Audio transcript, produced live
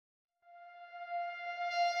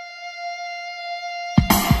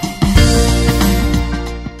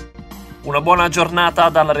Una buona giornata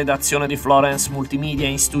dalla redazione di Florence Multimedia,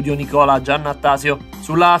 in studio Nicola Giannattasio.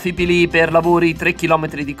 Sulla Fipili per lavori 3 km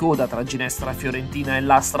di coda tra Ginestra Fiorentina e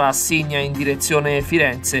Lastra Assigna in direzione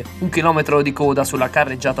Firenze, 1 chilometro di coda sulla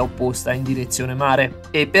carreggiata opposta in direzione mare.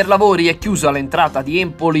 E per lavori è chiusa l'entrata di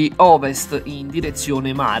Empoli Ovest in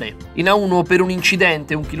direzione mare. In A1 per un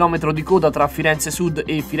incidente 1 chilometro di coda tra Firenze Sud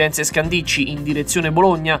e Firenze Scandicci in direzione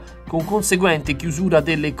Bologna, con conseguente chiusura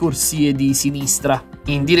delle corsie di sinistra.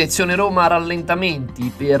 In direzione Roma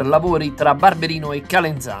rallentamenti per lavori tra Barberino e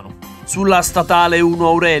Calenzano. Sulla statale 1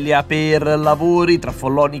 Aurelia per lavori tra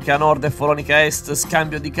Follonica Nord e Follonica Est,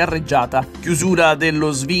 scambio di carreggiata, chiusura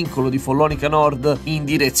dello svincolo di Follonica Nord in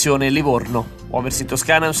direzione Livorno. Muoversi in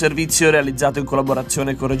Toscana è un servizio realizzato in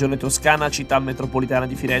collaborazione con Regione Toscana, Città Metropolitana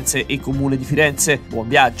di Firenze e Comune di Firenze. Buon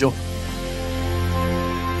viaggio!